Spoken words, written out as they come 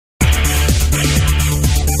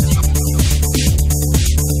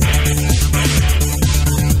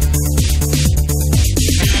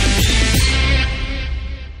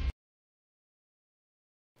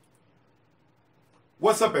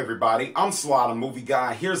What's up, everybody? I'm Sly The Movie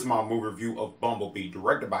Guy. Here's my movie review of Bumblebee,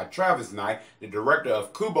 directed by Travis Knight, the director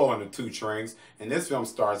of Kubo and the Two Strings. And this film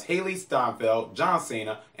stars Hailee, Steinfeld, John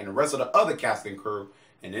Cena, and the rest of the other casting crew.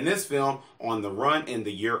 And in this film, on the run in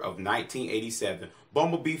the year of 1987,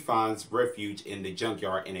 Bumblebee finds refuge in the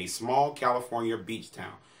junkyard in a small California beach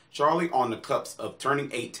town. Charlie, on the cusp of turning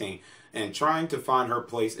 18 and trying to find her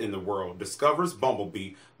place in the world, discovers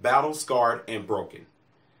Bumblebee battle-scarred and broken.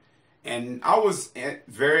 And I was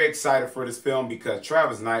very excited for this film because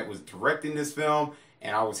Travis Knight was directing this film,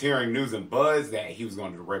 and I was hearing news and buzz that he was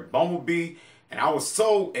going to direct Bumblebee, and I was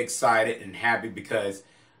so excited and happy because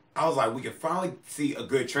I was like, we could finally see a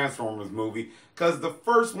good Transformers movie, because the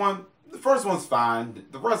first one's fine.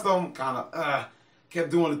 The rest of them kind of kept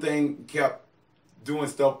doing the thing, kept doing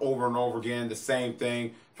stuff over and over again, the same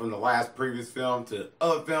thing from the last previous film to the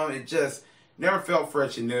other film. It just never felt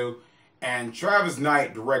fresh and new. And Travis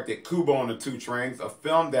Knight directed Kubo and the Two Strings, a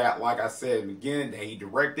film that, like I said in the beginning, that he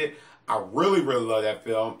directed. I really love that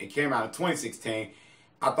film. It came out in 2016.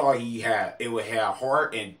 I thought it would have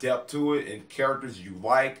heart and depth to it and characters you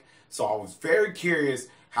like. So I was very curious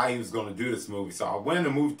how he was going to do this movie. So I went in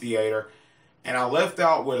the movie theater and I left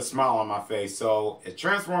out with a smile on my face. So as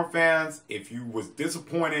Transformers fans, if you was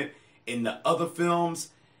disappointed in the other films,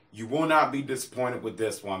 you will not be disappointed with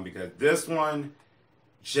this one, because this one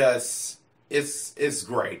it's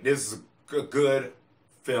great. This is a good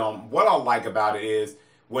film. What I like about it is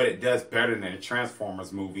what it does better than a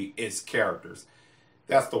Transformers movie is characters.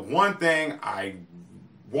 That's the one thing I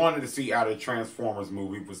wanted to see out of a Transformers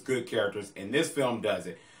movie, was good characters, and this film does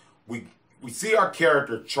it. We see our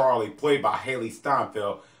character Charlie, played by Hailee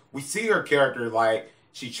Steinfeld. We see her character like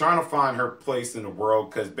she's trying to find her place in the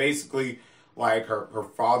world, because basically like her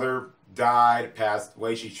father died, passed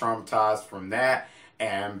away. She's traumatized from that.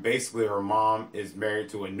 And basically her mom is married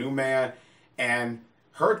to a new man, and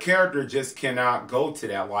her character just cannot go to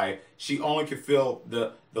that life. She only can feel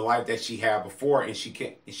the life that she had before, and she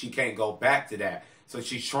can't go back to that. So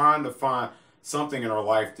she's trying to find something in her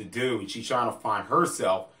life to do, and she's trying to find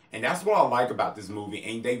herself. And that's what I like about this movie.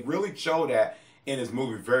 And they really show that in this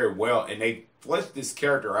movie very well. And they fleshed this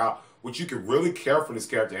character out, which you can really care for this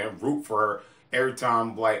character and root for her every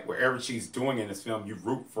time, like wherever she's doing in this film, you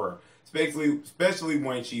root for her. Especially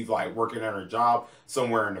when she's like working at her job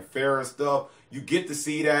somewhere in the fair and stuff. You get to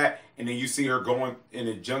see that, and then you see her going in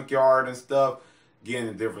the junkyard and stuff,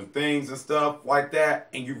 getting different things and stuff like that,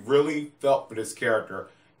 and you really felt for this character.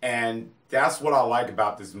 And that's what I like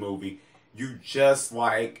about this movie. You just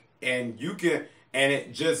like, and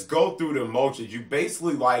it just go through the emotions. You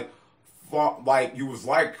basically like you was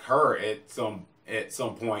like her at some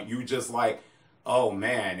point. You just like, oh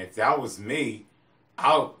man, if that was me,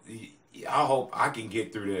 I hope I can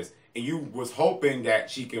get through this. And you was hoping that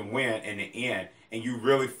she can win in the end, and you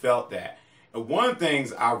really felt that. And one of the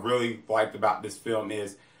things I really liked about this film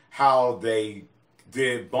is how they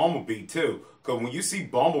did Bumblebee too. Because when you see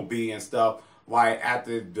Bumblebee and stuff, like at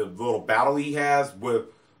the little battle he has with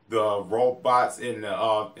the robots in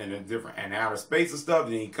the different and outer space and stuff,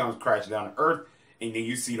 and then he comes crashing down to Earth, and then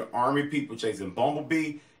you see the army people chasing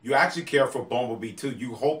Bumblebee. You actually care for Bumblebee too.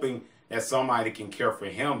 You hoping that somebody can care for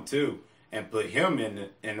him too, and put him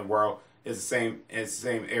in the world as the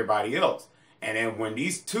same everybody else. And then when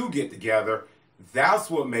these two get together, that's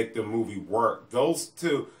what make the movie work. Those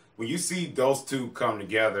two, when you see those two come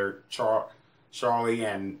together, Charlie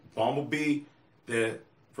and Bumblebee, the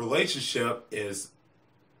relationship is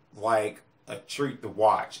like a treat to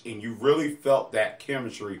watch, and you really felt that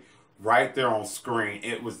chemistry right there on screen.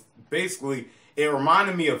 It was basically, it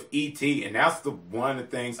reminded me of E.T., and that's one of the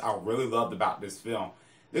things I really loved about this film.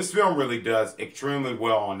 This film really does extremely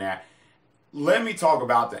well on that. Let me talk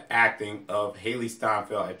about the acting of Hailee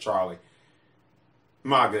Steinfeld as Charlie.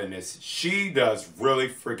 My goodness, she does really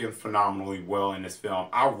freaking phenomenally well in this film.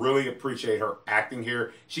 I really appreciate her acting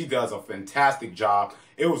here. She does a fantastic job.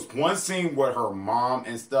 It was one scene with her mom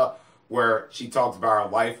and stuff where she talks about her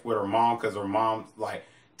life with her mom, because her mom's like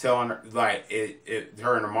telling her, like,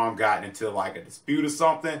 her and her mom got into like a dispute or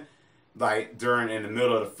something, like in the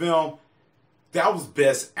middle of the film. That was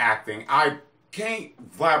best acting. I can't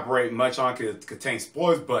elaborate much on it because it contains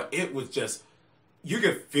spoilers, but it was just, you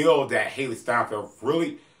could feel that Hailee Steinfeld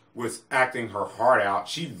really was acting her heart out.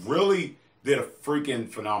 She really did a freaking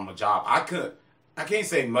phenomenal job. I can't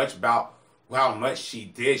say much about how much she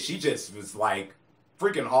did. She just was like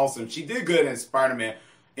freaking awesome. She did good in Spider-Man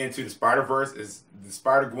Into the Spider-Verse, is the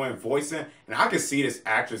Spider-Gwen voicing, and I could see this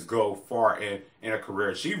actress go far in her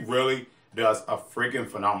career. She really does a freaking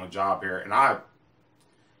phenomenal job here, and I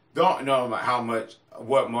don't know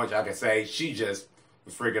what much I can say. She just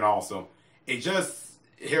was freaking awesome. It just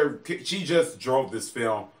she just drove this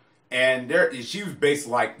film, and she was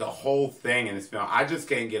basically like the whole thing in this film. I just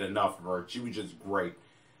can't get enough of her. She was just great.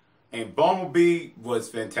 And Bumblebee was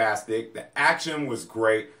fantastic. The action was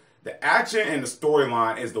great. The action and the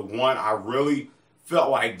storyline is the one I really felt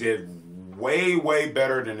like did way, way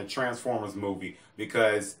better than the Transformers movie.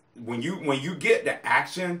 Because when you get the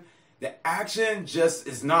action just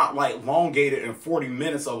is not like elongated in 40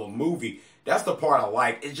 minutes of a movie. That's the part I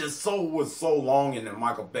like. It just was so long in the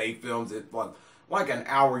Michael Bay films. It was like an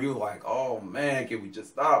hour. You're like, oh man, can we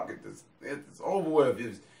just stop? Get this over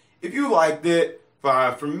with. If you liked it,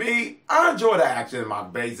 fine. For me, I enjoy the action in my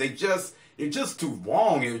Bays. It's just too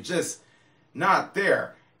long. It was just not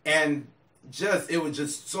there. And it was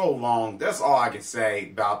just so long. That's all I can say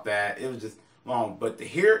about that. It was just long. But the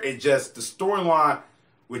storyline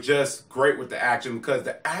was just great with the action, because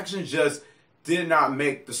the action just did not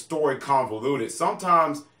make the story convoluted.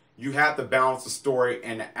 Sometimes you have to balance the story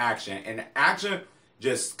and the action. And the action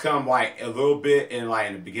just come like a little bit in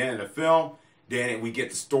the beginning of the film. Then we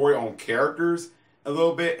get the story on characters a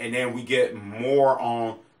little bit, and then we get more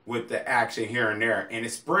on with the action here and there. And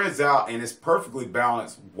it spreads out, and it's perfectly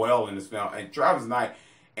balanced well in this film. And Travis Knight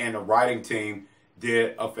and the writing team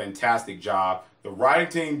did a fantastic job. The writing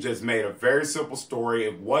team just made a very simple story.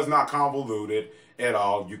 It was not convoluted at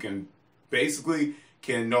all. You can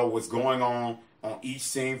know what's going on each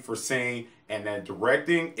scene for scene, and then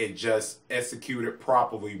directing, it just executed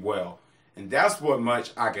properly well. And that's what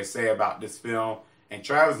much I can say about this film. And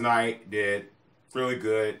Travis Knight did really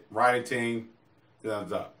good. Writing team,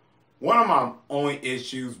 thumbs up. One of my only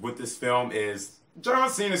issues with this film is John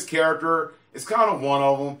Cena's character is kind of one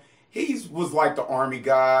of them. He was like the army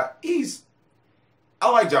guy. I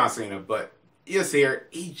like John Cena, but he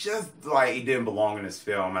just he didn't belong in this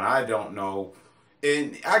film, and I don't know.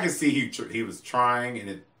 And I can see he was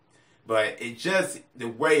trying, but the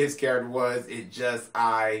way his character was,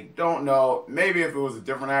 I don't know. Maybe if it was a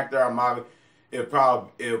different actor, it would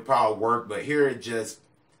probably work. But here it just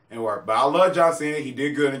didn't work. But I love John Cena. He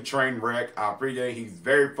did good in Trainwreck. I appreciate it. He's a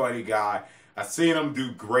very funny guy. I've seen him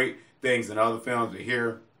do great things in other films, but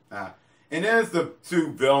here, and then it's the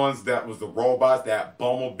two villains that was the robots, that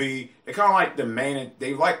Bumblebee. They kind of like the main.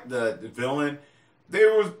 They like the villain. They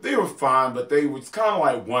were fine, but they was kind of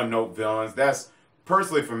like one-note villains. That's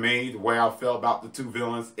personally for me the way I felt about the two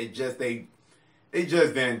villains. They just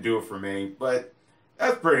didn't do it for me. But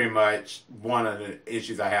that's pretty much one of the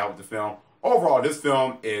issues I have with the film. Overall, this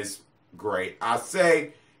film is great. I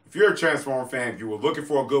say if you're a Transformer fan, if you were looking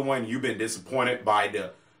for a good one, you've been disappointed by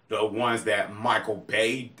the ones that Michael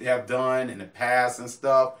Bay have done in the past and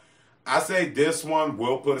stuff, I say this one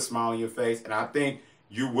will put a smile on your face, and I think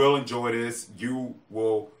you will enjoy this. You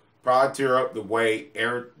will probably tear up the way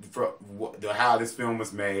how this film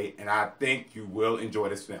was made, and I think you will enjoy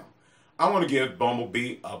this film. I want to give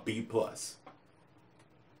Bumblebee a B+.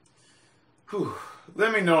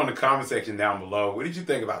 Let me know in the comment section down below. What did you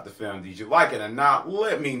think about the film? Did you like it or not?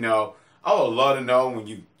 Let me know. I would love to know when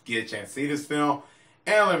you get a chance to see this film.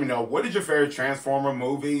 And let me know, what is your favorite Transformer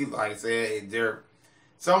movie? Like I said,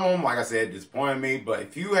 some of them, like I said, disappointed me. But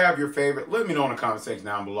if you have your favorite, let me know in the comment section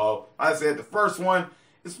down below. Like I said, the first one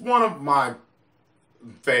is one of my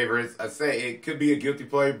favorites. I say it could be a guilty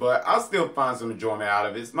pleasure, but I'll still find some enjoyment out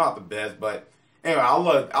of it. It's not the best, but anyway,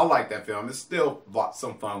 I like that film. It's still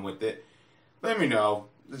some fun with it. Let me know.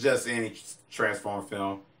 Just any Transformer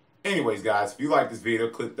film. Anyways, guys, if you like this video,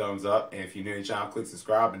 click thumbs up. And if you're new to the channel, click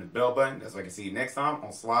subscribe and the bell button. That's so I can see you next time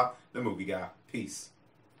on Sly The Movie Guy. Peace.